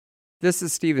This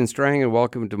is Stephen Strang, and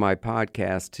welcome to my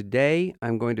podcast. Today,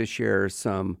 I'm going to share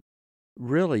some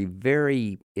really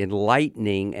very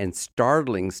enlightening and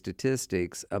startling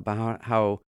statistics about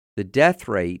how the death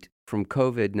rate from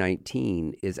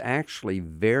COVID-19 is actually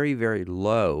very, very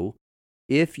low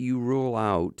if you rule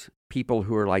out people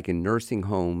who are like in nursing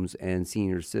homes and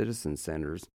senior citizen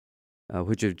centers,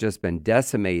 which have just been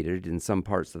decimated in some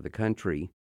parts of the country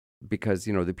because,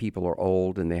 the people are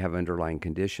old and they have underlying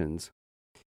conditions.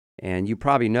 And you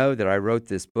probably know that I wrote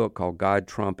this book called God,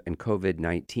 Trump, and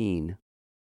COVID-19.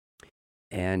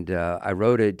 And I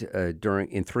wrote it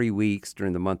in 3 weeks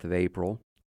during the month of April.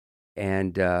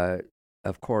 And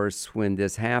of course, when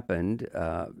this happened,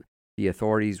 the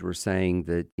authorities were saying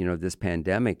that, this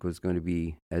pandemic was going to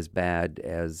be as bad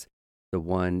as the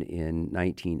one in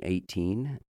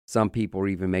 1918. Some people were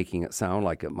even making it sound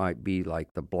like it might be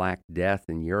like the Black Death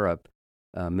in Europe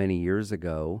many years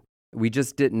ago. We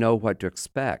just didn't know what to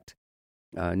expect.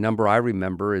 A number I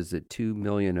remember is that 2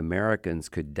 million Americans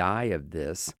could die of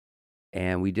this,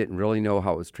 and we didn't really know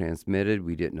how it was transmitted.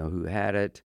 We didn't know who had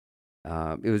it.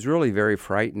 It was really very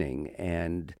frightening,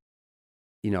 and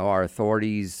our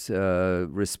authorities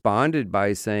responded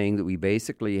by saying that we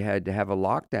basically had to have a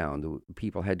lockdown. The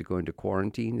people had to go into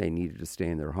quarantine. They needed to stay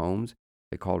in their homes.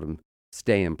 They called them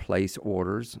stay-in-place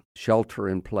orders,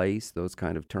 shelter-in-place, those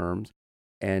kind of terms.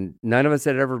 And none of us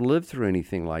had ever lived through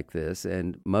anything like this.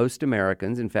 And most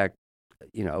Americans, in fact,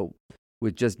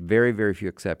 with just very, very few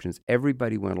exceptions,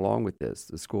 everybody went along with this.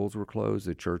 The schools were closed,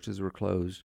 the churches were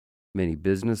closed, many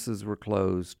businesses were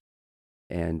closed,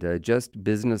 and just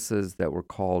businesses that were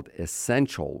called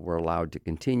essential were allowed to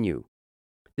continue.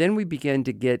 Then we began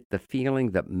to get the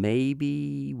feeling that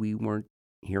maybe we weren't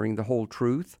hearing the whole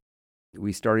truth.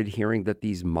 We started hearing that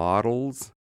these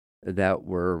models that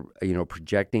were,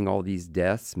 projecting all these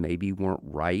deaths maybe weren't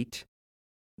right,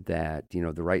 that,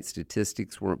 the right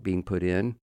statistics weren't being put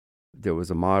in. There was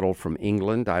a model from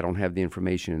England. I don't have the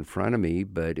information in front of me,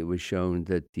 but it was shown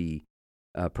that the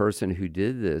person who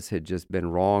did this had just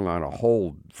been wrong on a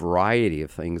whole variety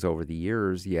of things over the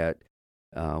years, yet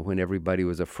when everybody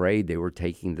was afraid, they were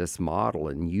taking this model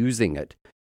and using it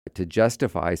to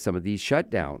justify some of these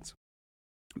shutdowns.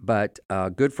 But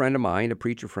a good friend of mine, a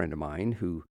preacher friend of mine,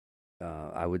 who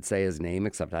I would say his name,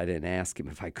 except I didn't ask him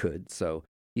if I could. So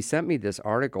he sent me this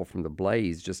article from The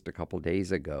Blaze just a couple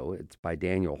days ago. It's by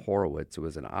Daniel Horowitz. It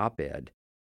was an op-ed.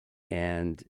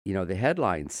 And, the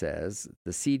headline says,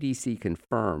 the CDC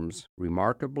confirms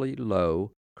remarkably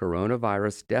low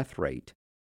coronavirus death rate.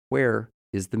 Where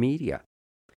is the media?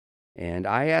 And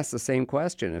I asked the same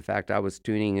question. In fact, I was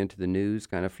tuning into the news,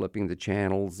 kind of flipping the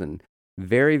channels, and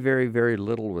very, very, very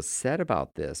little was said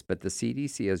about this, but the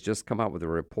CDC has just come out with a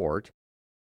report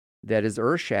that is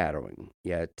earth-shattering,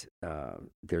 yet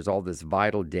there's all this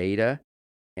vital data,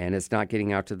 and it's not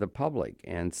getting out to the public.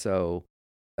 And so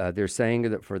they're saying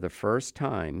that for the first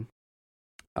time,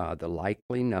 the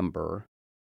likely number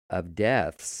of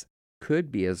deaths could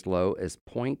be as low as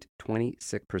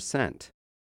 0.26%.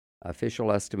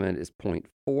 Official estimate is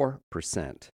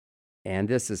 0.4%. And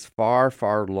this is far,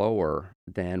 far lower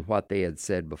than what they had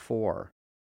said before.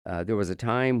 There was a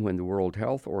time when the World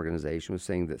Health Organization was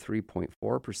saying that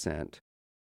 3.4%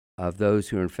 of those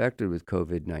who are infected with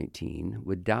COVID-19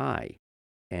 would die.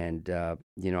 And,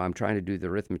 I'm trying to do the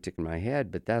arithmetic in my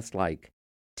head, but that's like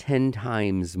 10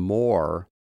 times more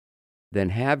than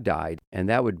have died. And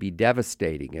that would be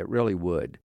devastating. It really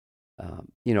would.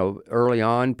 Early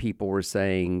on, people were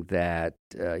saying that,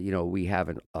 we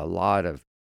have a lot of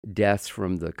deaths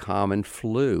from the common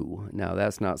flu. Now,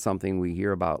 that's not something we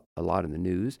hear about a lot in the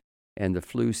news, and the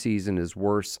flu season is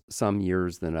worse some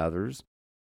years than others.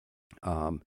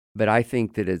 But I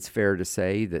think that it's fair to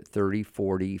say that 30,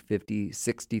 40, 50,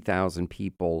 60,000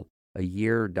 people a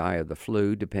year die of the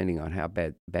flu, depending on how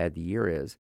bad the year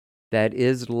is. That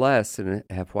is less than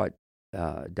what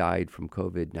died from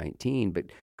COVID-19, but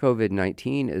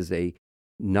COVID-19 is a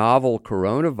novel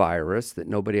coronavirus that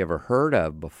nobody ever heard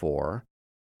of before.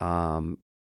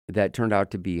 That turned out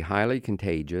to be highly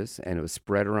contagious, and it was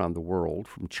spread around the world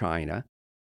from China,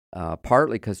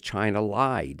 partly because China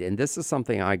lied. And this is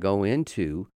something I go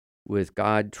into with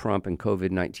God, Trump, and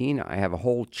COVID-19. I have a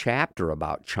whole chapter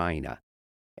about China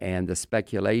and the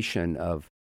speculation of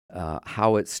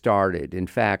how it started. In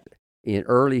fact, in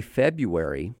early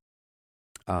February,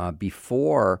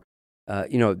 before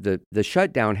the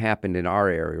shutdown happened in our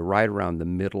area right around the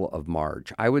middle of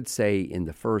March. I would say in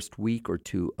the first week or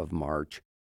two of March,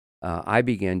 I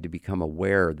began to become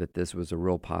aware that this was a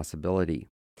real possibility.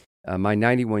 My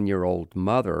 91-year-old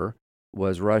mother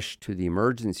was rushed to the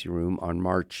emergency room on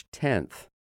March 10th.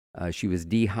 She was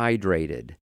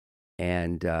dehydrated,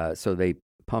 And so they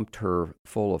pumped her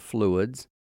full of fluids,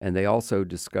 and they also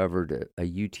discovered a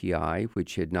UTI,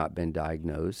 which had not been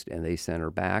diagnosed, and they sent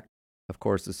her back. Of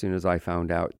course, as soon as I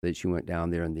found out that she went down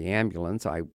there in the ambulance,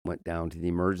 I went down to the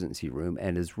emergency room,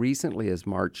 and as recently as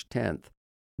March 10th,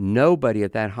 nobody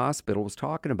at that hospital was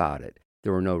talking about it.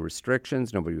 There were no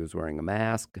restrictions. Nobody was wearing a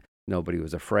mask. Nobody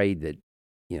was afraid that,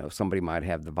 somebody might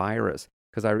have the virus.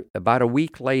 Because about a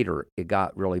week later, it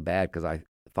got really bad because I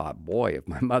thought, boy, if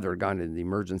my mother had gone into the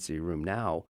emergency room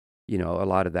now, a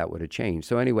lot of that would have changed.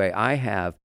 So anyway, I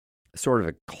have sort of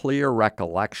a clear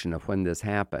recollection of when this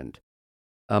happened.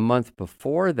 A month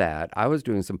before that, I was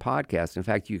doing some podcasts. In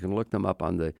fact, you can look them up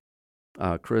on the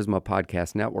Charisma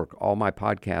Podcast Network. All my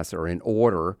podcasts are in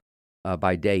order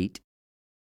by date.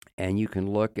 And you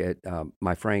can look at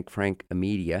my Frank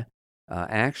Media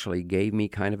actually gave me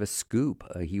kind of a scoop.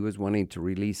 He was wanting to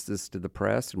release this to the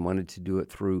press and wanted to do it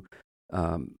through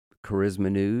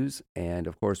Charisma News. And,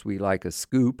 of course, we like a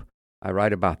scoop. I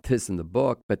write about this in the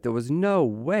book, but there was no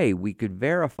way we could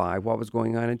verify what was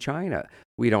going on in China.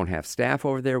 We don't have staff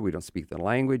over there. We don't speak the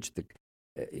language.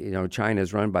 China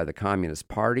is run by the Communist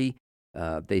Party.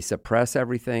 They suppress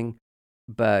everything.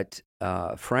 But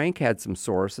Frank had some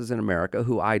sources in America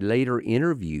who I later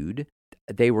interviewed.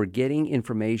 They were getting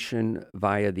information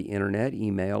via the internet,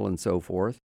 email, and so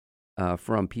forth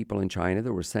from people in China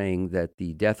that were saying that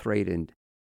the death rate in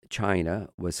China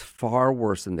was far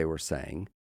worse than they were saying.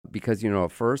 Because,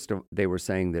 at first they were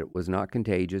saying that it was not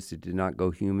contagious, it did not go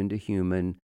human to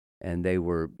human, and they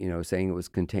were, saying it was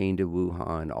contained to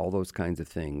Wuhan, all those kinds of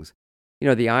things.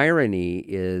 The irony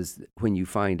is when you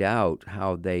find out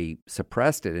how they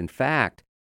suppressed it. In fact,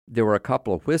 there were a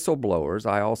couple of whistleblowers.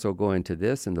 I also go into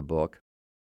this in the book.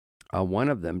 One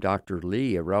of them, Dr.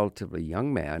 Lee, a relatively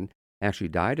young man, actually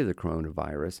died of the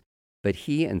coronavirus, but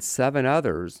he and 7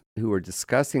 others who were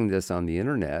discussing this on the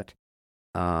internet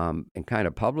and kind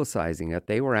of publicizing it,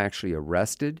 they were actually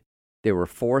arrested. They were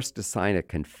forced to sign a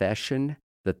confession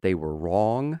that they were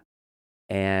wrong.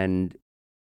 And,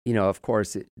 of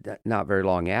course, not very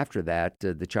long after that,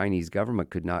 the Chinese government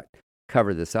could not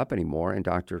cover this up anymore. And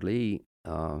Dr. Lee,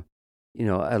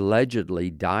 allegedly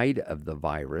died of the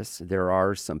virus. There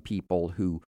are some people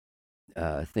who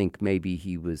think maybe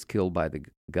he was killed by the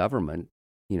government.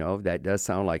 That does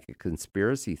sound like a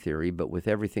conspiracy theory, but with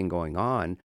everything going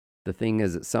on, the thing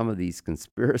is that some of these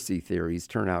conspiracy theories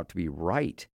turn out to be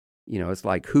right. It's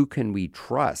like, who can we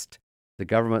trust? The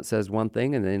government says one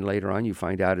thing, and then later on you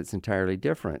find out it's entirely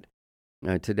different.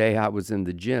 Today I was in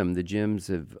the gym. The gyms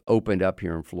have opened up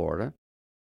here in Florida,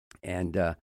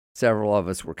 and several of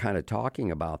us were kind of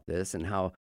talking about this and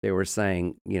how they were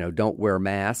saying, don't wear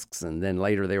masks, and then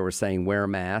later they were saying wear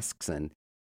masks, and,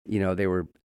 they were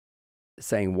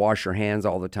saying wash your hands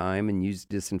all the time and use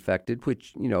disinfectant,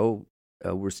 which,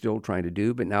 we're still trying to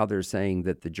do, but now they're saying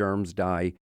that the germs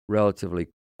die relatively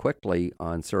quickly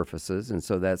on surfaces, and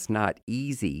so that's not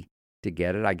easy to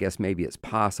get it. I guess maybe it's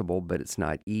possible, but it's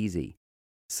not easy.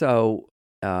 So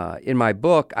in my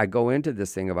book, I go into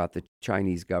this thing about the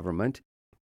Chinese government,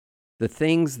 the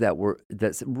things that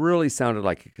really sounded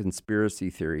like a conspiracy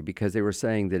theory, because they were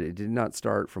saying that it did not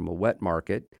start from a wet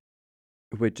market,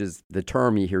 which is the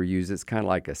term you hear used. It's kind of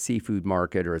like a seafood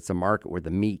market, or it's a market where the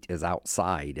meat is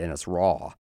outside and it's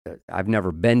raw. I've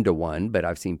never been to one, but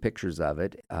I've seen pictures of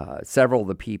it. Several of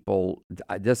the people,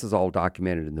 this is all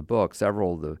documented in the book,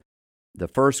 several of the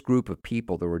first group of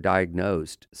people that were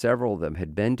diagnosed, several of them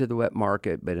had been to the wet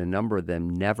market, but a number of them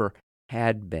never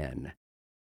had been.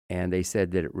 And they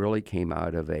said that it really came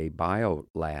out of a bio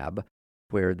lab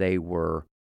where they were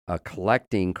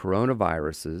collecting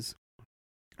coronaviruses,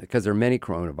 because there are many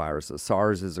coronaviruses.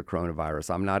 SARS is a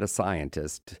coronavirus. I'm not a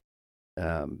scientist,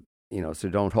 so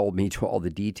don't hold me to all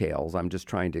the details. I'm just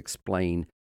trying to explain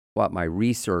what my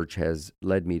research has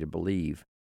led me to believe.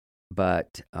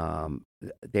 But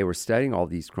they were studying all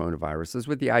these coronaviruses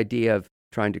with the idea of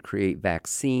trying to create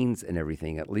vaccines and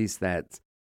everything. At least that's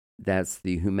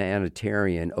the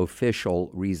humanitarian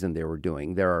official reason they were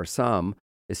doing. There are some,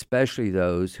 especially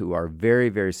those who are very,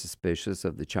 very suspicious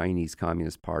of the Chinese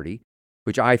Communist Party,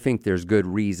 which I think there's good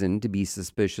reason to be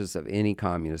suspicious of any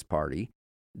Communist Party,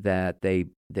 that they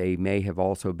may have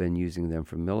also been using them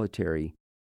for military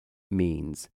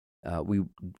means.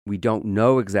 We don't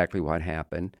know exactly what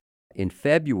happened. In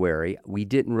February, we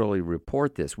didn't really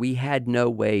report this. We had no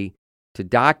way to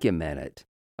document it.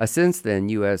 Since then,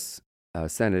 U.S.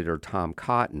 Senator Tom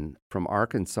Cotton from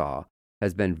Arkansas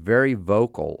has been very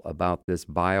vocal about this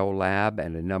biolab,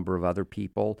 and a number of other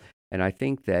people. And I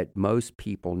think that most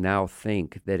people now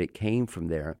think that it came from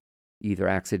there, either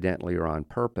accidentally or on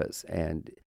purpose. And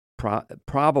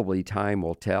probably time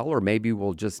will tell, or maybe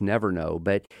we'll just never know.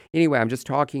 But anyway, I'm just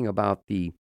talking about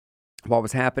what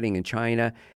was happening in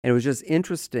China, and it was just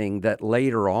interesting that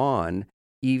later on,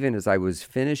 even as I was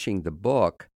finishing the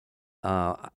book,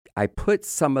 I put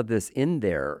some of this in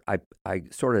there. I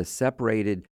sort of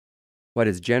separated what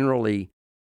is generally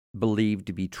believed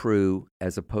to be true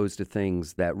as opposed to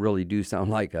things that really do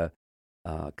sound like a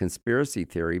conspiracy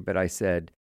theory. But I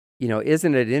said,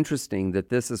 isn't it interesting that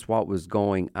this is what was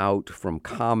going out from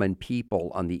common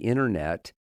people on the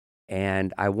internet?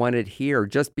 And I wanted here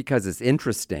just because it's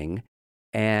interesting,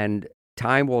 and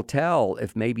time will tell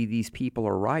if maybe these people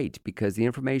are right, because the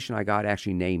information I got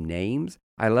actually named names.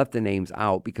 I left the names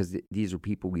out because these are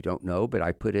people we don't know, but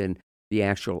I put in the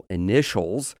actual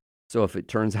initials. So if it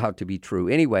turns out to be true.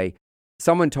 Anyway,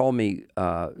 someone told me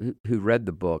who read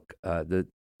the book that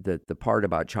the part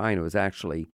about China was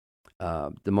actually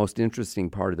the most interesting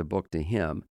part of the book to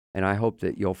him. And I hope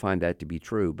that you'll find that to be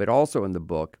true. But also in the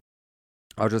book,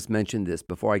 I'll just mention this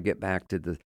before I get back to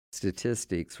the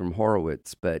statistics from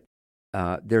Horowitz, but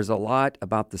there's a lot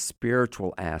about the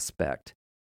spiritual aspect.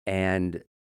 And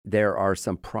there are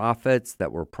some prophets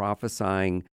that were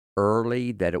prophesying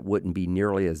early that it wouldn't be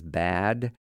nearly as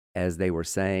bad as they were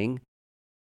saying.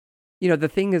 The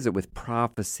thing is that with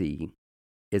prophecy,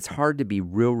 it's hard to be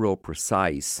real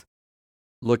precise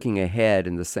looking ahead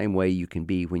in the same way you can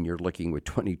be when you're looking with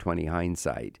 20/20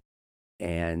 hindsight.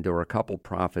 And there were a couple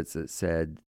prophets that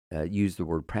said, used the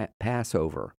word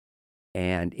Passover.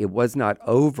 And it was not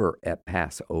over at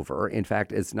Passover. In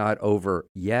fact, it's not over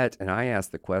yet. And I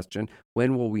asked the question,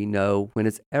 when will we know when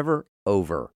it's ever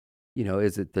over?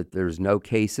 Is it that there's no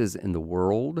cases in the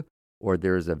world, or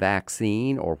there's a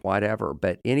vaccine, or whatever?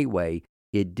 But anyway,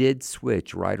 it did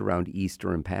switch right around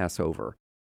Easter and Passover.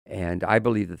 And I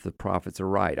believe that the prophets are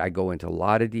right. I go into a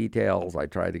lot of details. I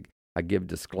give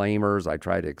disclaimers. I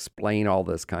try to explain all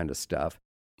this kind of stuff.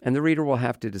 And the reader will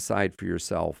have to decide for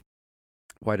yourself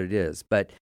what it is. But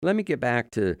let me get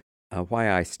back to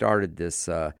why I started this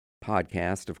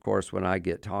podcast. Of course, when I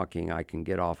get talking, I can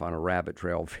get off on a rabbit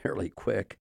trail fairly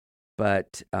quick.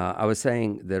 But I was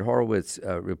saying that Horowitz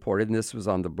reported, and this was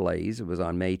on The Blaze, it was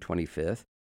on May 25th,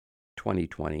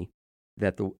 2020,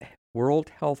 that the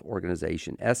World Health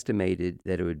Organization estimated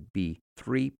that it would be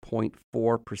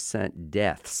 3.4%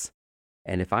 deaths.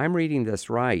 And if I'm reading this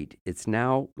right, it's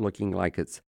now looking like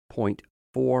it's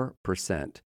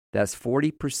 0.4%. That's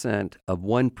 40% of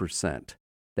 1%.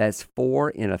 That's 4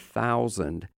 in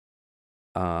 1,000,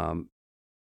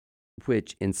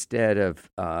 which instead of,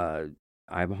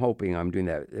 I'm hoping I'm doing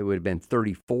that, it would have been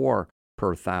 34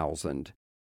 per 1,000,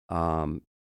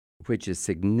 which is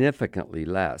significantly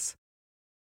less.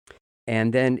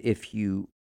 And then if you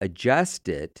adjust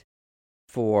it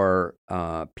for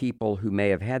people who may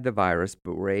have had the virus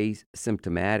but were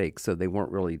asymptomatic, so they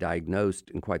weren't really diagnosed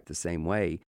in quite the same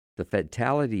way, the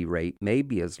fatality rate may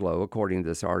be as low, according to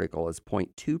this article, as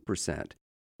 0.2%.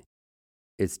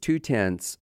 It's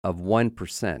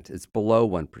 0.2%. It's below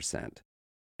 1%.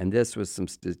 And this was some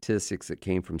statistics that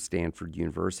came from Stanford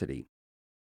University.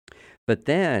 But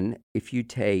then, if you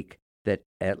take that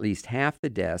at least half the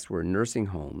deaths were in nursing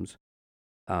homes,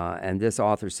 and this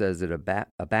author says that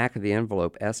a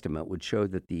back-of-the-envelope estimate would show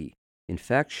that the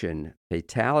infection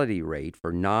fatality rate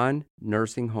for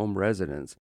non-nursing home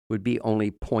residents would be only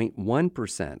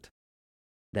 0.1%.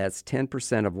 That's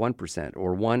 10% of 1%,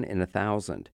 or 1 in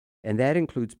 1,000. And that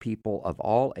includes people of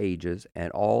all ages and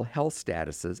all health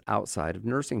statuses outside of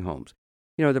nursing homes.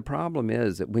 The problem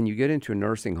is that when you get into a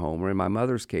nursing home, or in my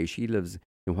mother's case, she lives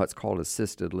in what's called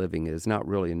assisted living. It is not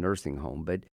really a nursing home,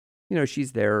 but,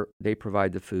 she's there. They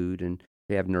provide the food, and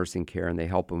they have nursing care, and they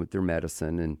help them with their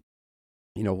medicine and,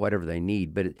 whatever they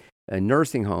need. But a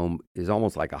nursing home is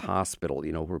almost like a hospital,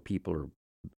 where people are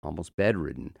almost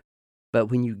bedridden. But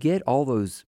when you get all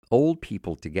those old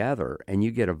people together and you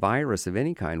get a virus of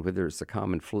any kind, whether it's a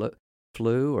common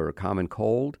flu or a common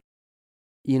cold,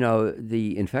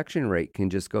 the infection rate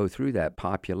can just go through that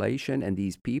population. And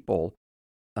these people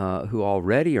who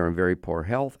already are in very poor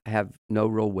health have no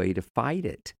real way to fight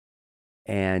it.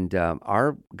 And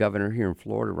our governor here in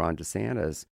Florida, Ron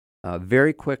DeSantis,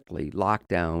 very quickly locked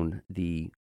down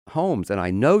the homes. And I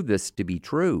know this to be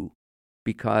true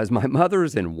because my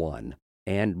mother's in one,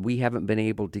 and we haven't been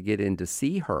able to get in to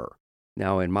see her.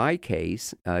 Now, in my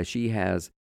case, she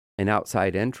has an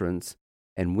outside entrance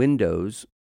and windows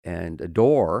and a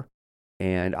door,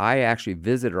 and I actually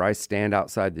visit her. I stand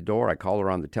outside the door. I call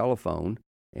her on the telephone,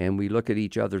 and we look at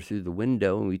each other through the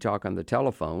window, and we talk on the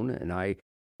telephone, and I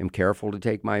am careful to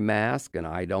take my mask, and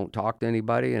I don't talk to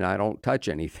anybody, and I don't touch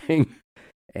anything.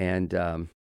 And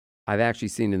I've actually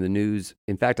seen in the news.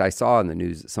 In fact, I saw in the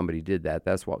news that somebody did that.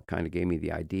 That's what kind of gave me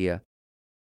the idea.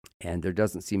 And there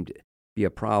doesn't seem to be a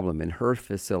problem. In her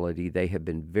facility, they have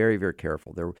been very, very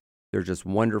careful. They're just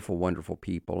wonderful, wonderful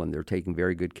people, and they're taking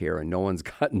very good care, and no one's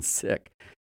gotten sick.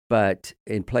 But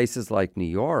in places like New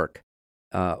York,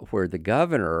 where the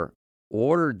governor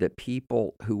ordered that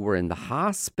people who were in the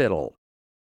hospital,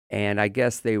 and I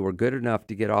guess they were good enough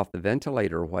to get off the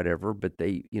ventilator or whatever, but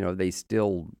they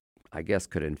still, I guess,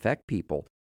 could infect people.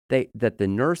 That the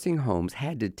nursing homes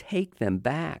had to take them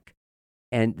back,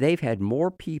 and they've had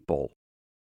more people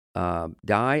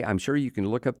die. I'm sure you can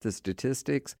look up the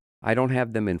statistics. I don't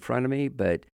have them in front of me,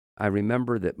 but I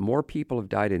remember that more people have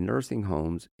died in nursing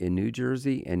homes in New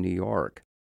Jersey and New York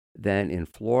than in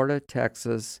Florida,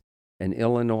 Texas, and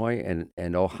Illinois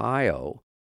and Ohio,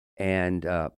 and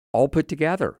all put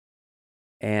together.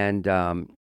 And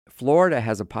Florida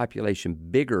has a population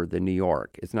bigger than New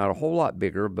York. It's not a whole lot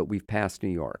bigger, but we've passed New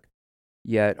York.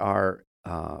 Yet our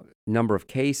number of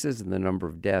cases and the number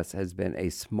of deaths has been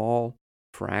a small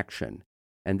fraction.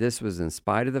 And this was in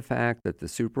spite of the fact that the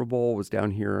Super Bowl was down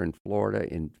here in Florida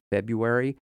in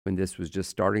February when this was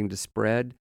just starting to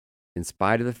spread, in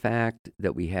spite of the fact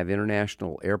that we have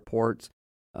international airports,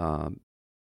 some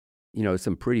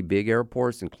pretty big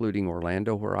airports, including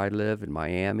Orlando, where I live, and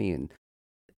Miami and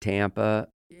Tampa.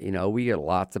 We get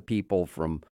lots of people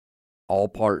from all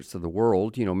parts of the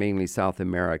world, mainly South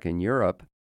America and Europe.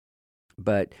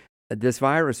 But this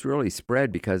virus really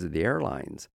spread because of the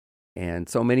airlines. And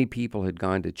so many people had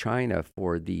gone to China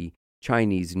for the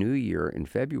Chinese New Year in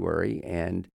February,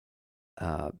 and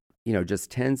just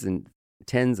tens and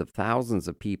tens of thousands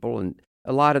of people, and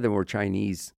a lot of them were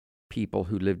Chinese people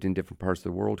who lived in different parts of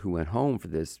the world who went home for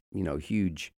this,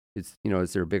 huge. It's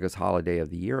their biggest holiday of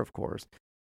the year, of course,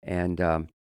 and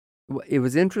it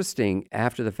was interesting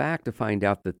after the fact to find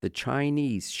out that the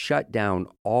Chinese shut down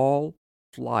all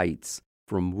flights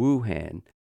from Wuhan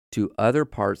to other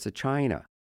parts of China.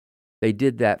 They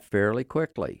did that fairly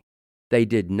quickly. They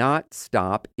did not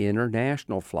stop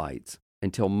international flights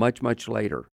until much, much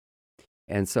later.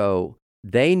 And so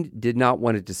they did not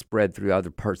want it to spread through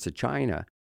other parts of China,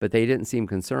 but they didn't seem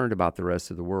concerned about the rest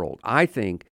of the world. I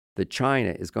think that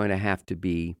China is going to have to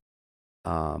be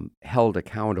held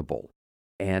accountable,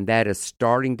 and that is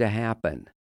starting to happen.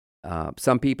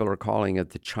 Some people are calling it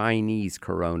the Chinese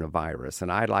coronavirus,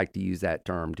 and I like to use that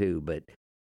term too, but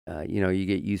you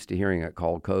get used to hearing it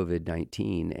called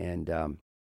COVID-19, and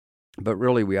but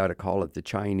really we ought to call it the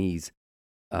Chinese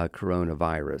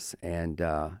coronavirus, and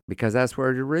because that's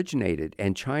where it originated.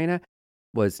 And China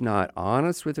was not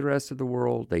honest with the rest of the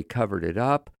world. They covered it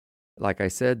up. Like I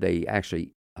said, they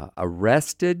actually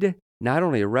not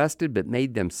only arrested, but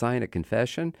made them sign a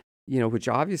confession, which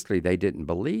obviously they didn't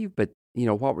believe, but,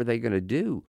 what were they going to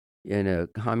do in a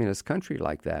communist country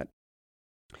like that?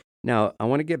 Now, I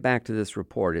want to get back to this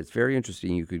report. It's very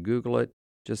interesting. You could Google it.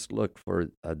 Just look for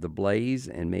The Blaze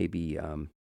and maybe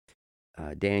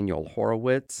Daniel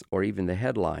Horowitz, or even the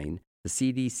headline, "The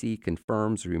CDC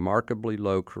confirms remarkably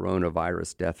low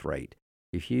coronavirus death rate."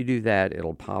 If you do that,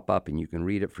 it'll pop up and you can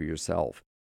read it for yourself.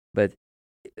 But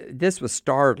this was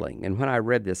startling. And when I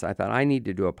read this, I thought I need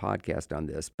to do a podcast on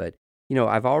this. But,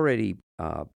 I've already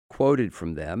quoted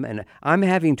from them, and I'm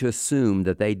having to assume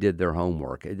that they did their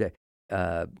homework.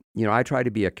 I try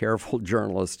to be a careful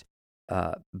journalist,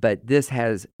 but this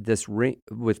has this ring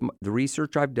with the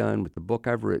research I've done, with the book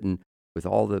I've written, with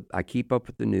I keep up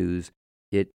with the news.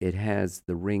 It has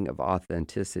the ring of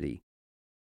authenticity.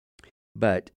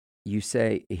 But you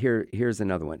say here's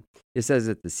another one. It says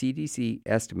that the CDC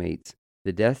estimates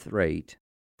the death rate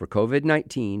for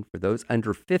COVID-19 for those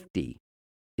under 50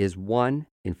 is 1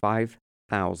 in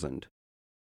 5,000.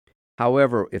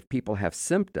 However, if people have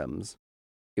symptoms,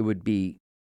 it would be,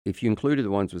 if you included the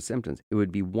ones with symptoms, it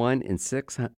would be 1 in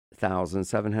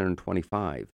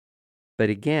 6,725. But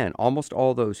again, almost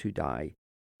all those who die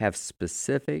have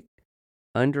specific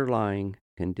underlying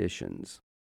conditions.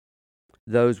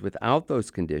 Those without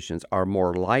those conditions are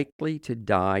more likely to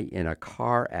die in a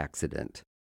car accident.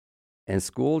 And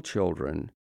school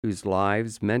children whose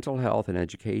lives, mental health, and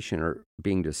education are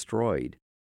being destroyed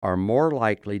are more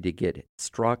likely to get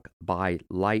struck by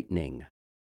lightning.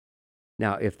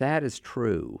 Now, if that is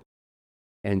true,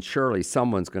 and surely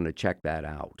someone's going to check that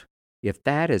out, if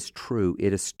that is true,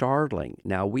 it is startling.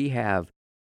 Now, we have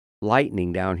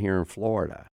lightning down here in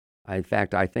Florida. In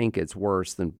fact, I think it's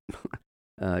worse than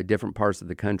different parts of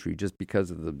the country just because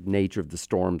of the nature of the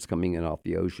storms coming in off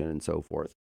the ocean and so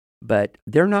forth. But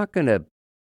they're not going to,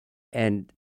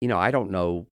 and, I don't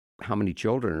know how many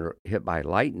children are hit by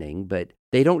lightning, but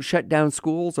they don't shut down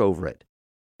schools over it.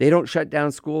 They don't shut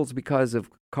down schools because of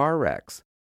car wrecks.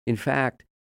 In fact,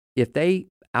 if they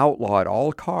outlawed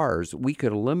all cars, we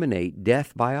could eliminate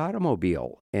death by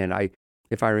automobile. And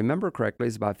if I remember correctly,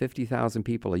 it's about 50,000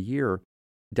 people a year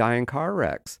die in car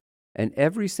wrecks. And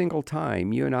every single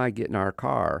time you and I get in our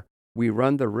car, we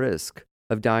run the risk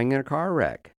of dying in a car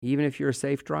wreck, even if you're a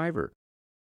safe driver.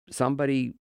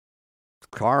 Somebody's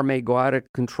car may go out of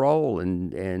control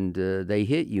and they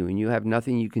hit you, and you have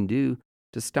nothing you can do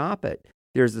to stop it.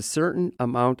 There's a certain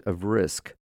amount of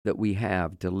risk that we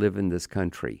have to live in this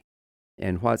country.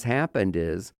 And what's happened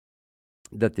is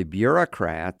that the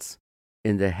bureaucrats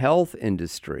in the health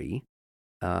industry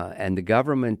and the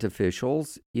government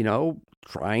officials,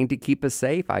 trying to keep us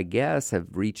safe, I guess, have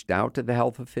reached out to the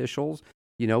health officials.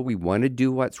 We want to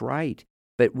do what's right,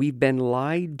 but we've been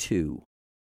lied to.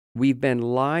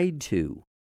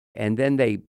 And then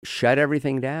they shut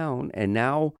everything down. And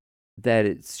now that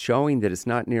it's showing that it's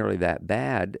not nearly that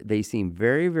bad, they seem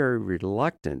very, very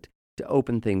reluctant to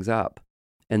open things up.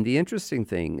 And the interesting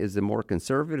thing is the more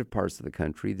conservative parts of the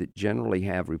country that generally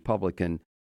have Republican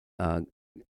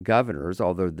governors,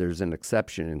 although there's an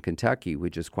exception in Kentucky,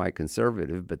 which is quite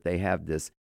conservative, but they have this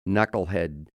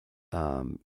knucklehead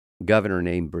governor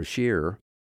named Brashear.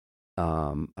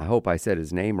 I hope I said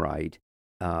his name right.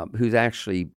 Who's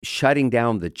actually shutting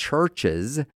down the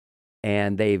churches,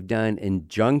 and they've done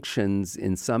injunctions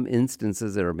in some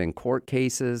instances. There have been court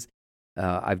cases.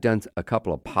 I've done a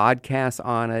couple of podcasts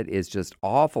on it. It's just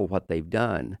awful what they've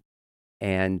done.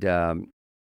 And,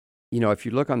 if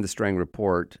you look on the Strang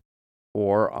Report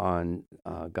or on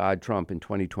God Trump in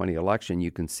 2020 election, you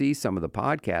can see some of the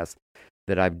podcasts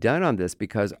that I've done on this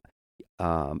because,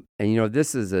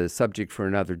 this is a subject for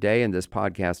another day, and this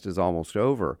podcast is almost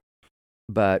over.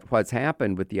 But what's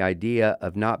happened with the idea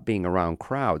of not being around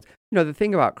crowds, the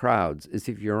thing about crowds is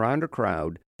if you're around a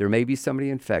crowd, there may be somebody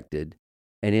infected,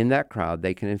 and in that crowd,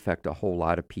 they can infect a whole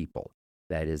lot of people.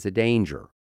 That is a danger.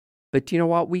 But you know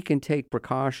what? We can take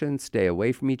precautions, stay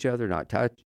away from each other, not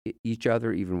touch each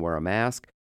other, even wear a mask.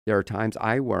 There are times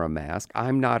I wear a mask.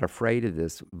 I'm not afraid of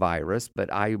this virus,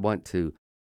 but I want to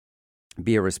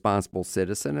be a responsible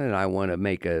citizen, and I want to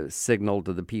make a signal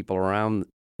to the people around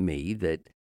me that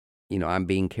I'm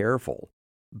being careful.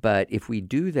 But if we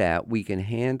do that, we can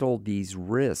handle these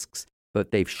risks.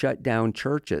 But they've shut down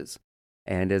churches.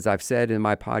 And as I've said in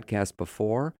my podcast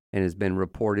before, and has been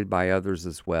reported by others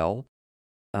as well,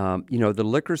 the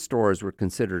liquor stores were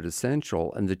considered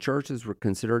essential and the churches were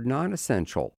considered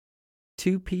non-essential.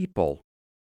 Two people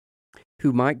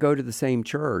who might go to the same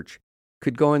church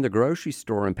could go in the grocery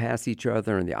store and pass each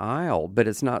other in the aisle, but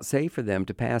it's not safe for them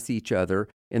to pass each other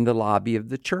in the lobby of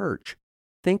the church.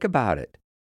 Think about it.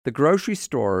 The grocery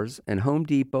stores and Home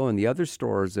Depot and the other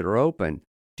stores that are open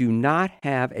do not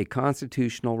have a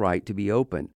constitutional right to be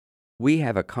open. We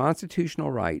have a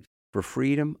constitutional right for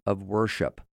freedom of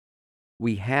worship.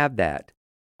 We have that.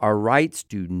 Our rights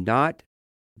do not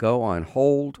go on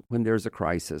hold when there's a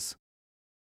crisis.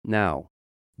 Now,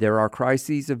 there are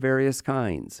crises of various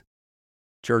kinds.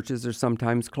 Churches are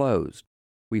sometimes closed.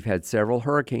 We've had several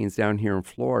hurricanes down here in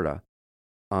Florida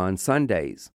on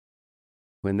Sundays.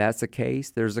 When that's the case,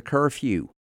 there's a curfew.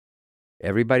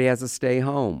 Everybody has to stay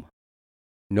home.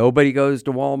 Nobody goes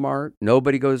to Walmart.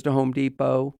 Nobody goes to Home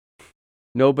Depot.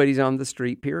 Nobody's on the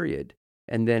street, period.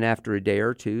 And then after a day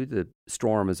or two, the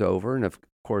storm is over, and of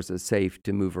course it's safe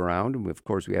to move around, and of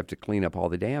course we have to clean up all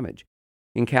the damage.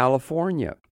 In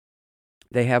California,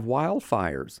 they have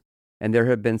wildfires, and there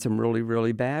have been some really,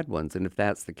 really bad ones. And if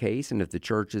that's the case, and if the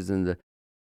church is in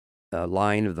the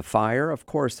line of the fire, of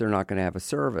course they're not going to have a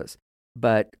service.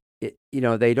 But,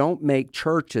 they don't make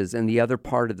churches in the other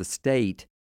part of the state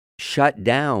shut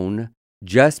down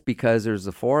just because there's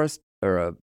a forest or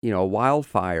a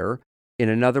wildfire in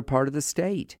another part of the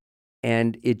state.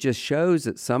 And it just shows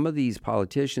that some of these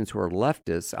politicians who are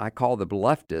leftists, I call them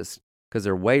leftists because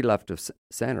they're way left of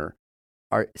center,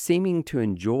 are seeming to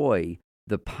enjoy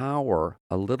the power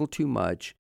a little too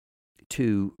much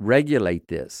to regulate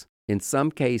this. In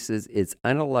some cases, it's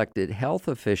unelected health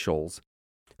officials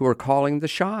who are calling the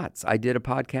shots. I did a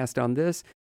podcast on this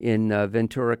in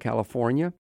Ventura,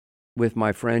 California, with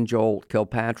my friend Joel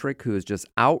Kilpatrick, who is just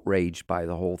outraged by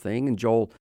the whole thing. And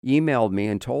Joel emailed me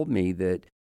and told me that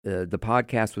the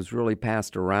podcast was really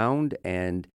passed around,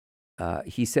 and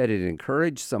he said it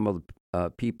encouraged some of the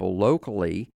people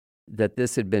locally that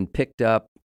this had been picked up,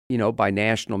 by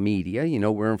national media.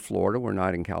 We're in Florida, we're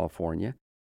not in California.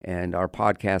 And our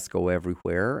podcasts go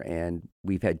everywhere, and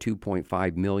we've had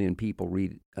 2.5 million people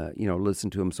listen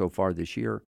to them so far this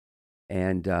year.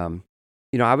 And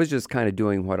I was just kind of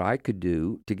doing what I could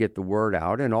do to get the word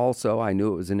out. And also, I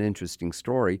knew it was an interesting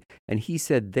story. And he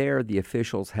said there the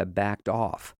officials have backed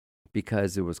off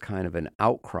because there was kind of an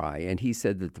outcry. And he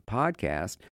said that the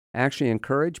podcast actually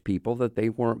encouraged people that they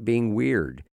weren't being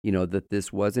weird, that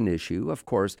this was an issue. Of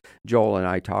course, Joel and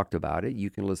I talked about it. You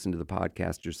can listen to the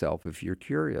podcast yourself if you're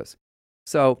curious.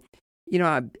 So,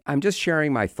 I'm just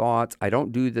sharing my thoughts. I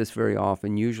don't do this very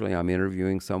often. Usually I'm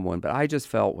interviewing someone, but I just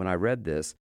felt when I read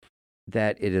this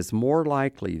that it is more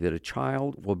likely that a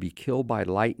child will be killed by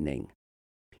lightning.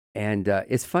 And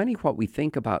it's funny what we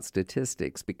think about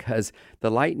statistics, because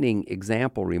the lightning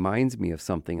example reminds me of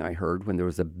something I heard when there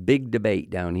was a big debate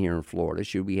down here in Florida.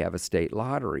 Should we have a state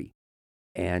lottery?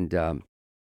 And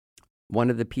one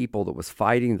of the people that was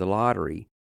fighting the lottery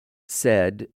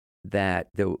said that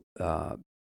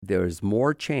there's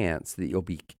more chance that you'll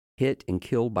be hit and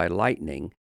killed by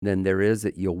lightning than there is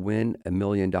that you'll win $1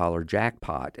 million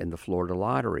jackpot in the Florida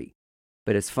lottery.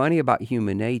 But it's funny about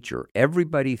human nature.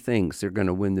 Everybody thinks they're going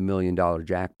to win the $1 million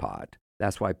jackpot.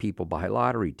 That's why people buy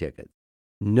lottery tickets.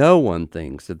 No one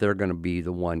thinks that they're going to be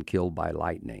the one killed by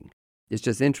lightning. It's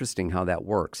just interesting how that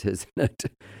works, isn't it?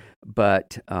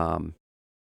 But,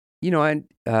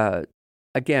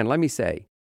 again, let me say,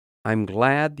 I'm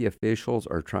glad the officials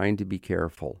are trying to be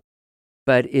careful.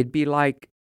 But it'd be like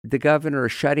the governor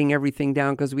shutting everything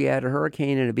down because we had a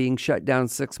hurricane and it being shut down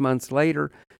 6 months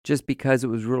later just because it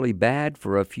was really bad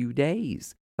for a few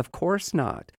days. Of course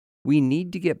not. We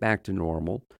need to get back to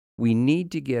normal. We need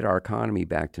to get our economy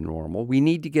back to normal. We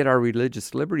need to get our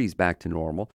religious liberties back to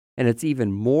normal. And it's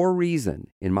even more reason,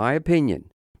 in my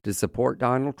opinion, to support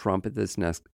Donald Trump at this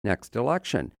next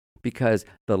election, because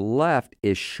the left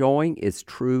is showing its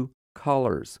true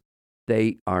colors.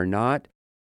 They are not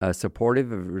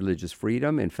supportive of religious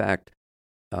freedom. In fact,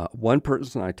 one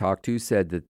person I talked to said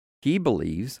that he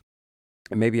believes,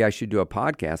 and maybe I should do a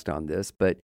podcast on this,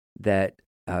 but that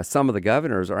some of the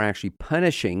governors are actually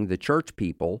punishing the church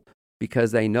people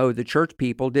because they know the church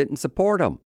people didn't support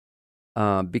them.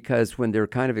 Because when they're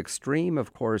kind of extreme,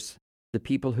 of course, the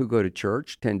people who go to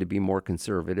church tend to be more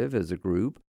conservative as a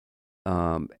group.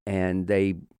 And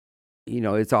they,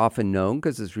 it's often known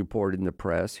because it's reported in the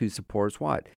press who supports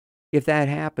what. If that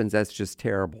happens, that's just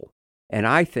terrible. And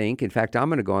I think, in fact, I'm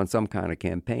going to go on some kind of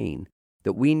campaign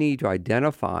that we need to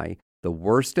identify the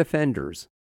worst offenders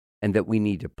and that we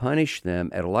need to punish them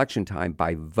at election time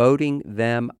by voting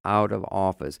them out of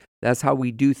office. That's how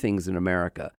we do things in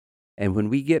America. And when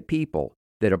we get people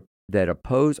that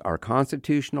oppose our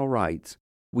constitutional rights,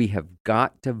 we have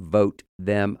got to vote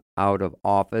them out of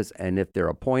office. And if they're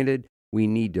appointed, we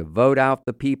need to vote out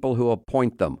the people who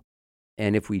appoint them.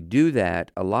 And if we do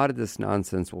that, a lot of this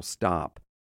nonsense will stop.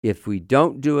 If we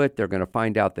don't do it, they're going to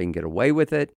find out they can get away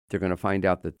with it. They're going to find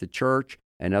out that the church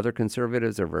and other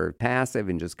conservatives are very passive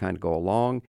and just kind of go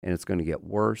along, and it's going to get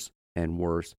worse and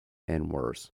worse and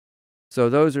worse. So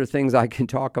those are things I can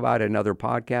talk about in other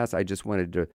podcasts. I just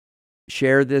wanted to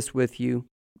share this with you,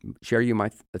 share you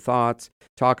my thoughts,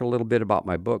 talk a little bit about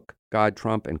my book, God,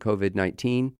 Trump, and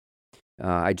COVID-19.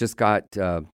 I just got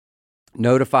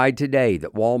notified today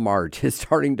that Walmart is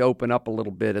starting to open up a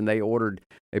little bit, and they ordered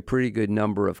a pretty good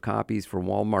number of copies for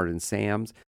Walmart and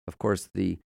Sam's. Of course,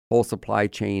 the whole supply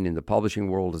chain in the publishing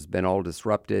world has been all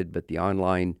disrupted, but the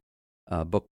online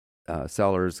book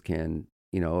sellers can,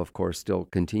 of course, still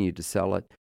continue to sell it.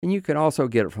 And you can also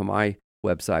get it from my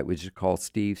website, which is called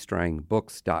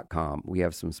stevestrangbooks.com. We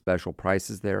have some special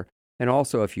prices there. And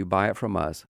also, if you buy it from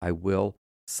us, I will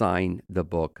sign the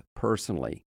book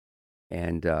personally.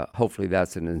 And hopefully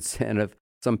that's an incentive.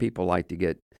 Some people like to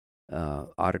get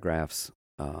autographs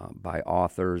by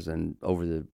authors. And over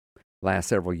the last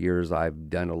several years, I've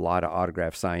done a lot of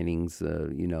autograph signings,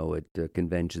 at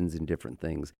conventions and different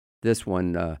things. This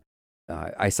one,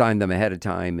 I signed them ahead of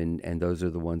time, and those are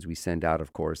the ones we send out,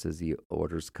 of course, as the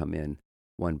orders come in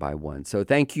one by one. So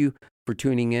thank you for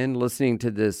tuning in, listening to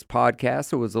this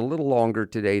podcast. It was a little longer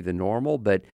today than normal,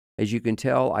 but as you can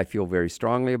tell, I feel very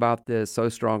strongly about this, so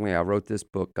strongly I wrote this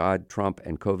book, God, Trump,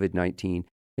 and COVID-19.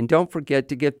 And don't forget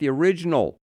to get the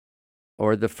original,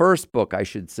 or the first book, I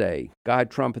should say, God,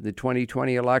 Trump, and the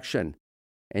 2020 election,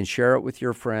 and share it with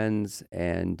your friends.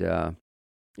 And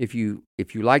if you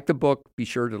like the book, be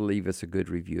sure to leave us a good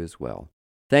review as well.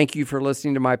 Thank you for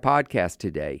listening to my podcast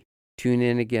today. Tune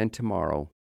in again tomorrow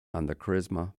on the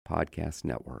Charisma Podcast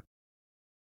Network.